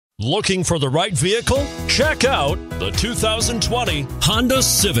Looking for the right vehicle? Check out the 2020 Honda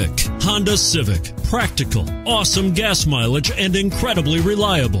Civic. Honda Civic. Practical, awesome gas mileage, and incredibly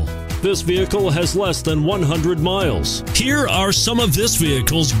reliable. This vehicle has less than 100 miles. Here are some of this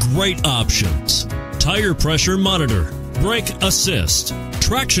vehicle's great options: tire pressure monitor, brake assist,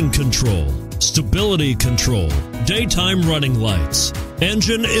 traction control, stability control, daytime running lights,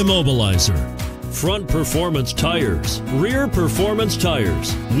 engine immobilizer, front performance tires, rear performance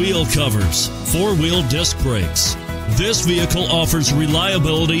tires, wheel covers, four-wheel disc brakes. This vehicle offers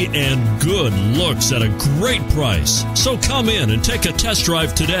reliability and good looks at a great price. So come in and take a test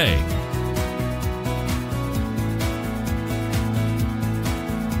drive today.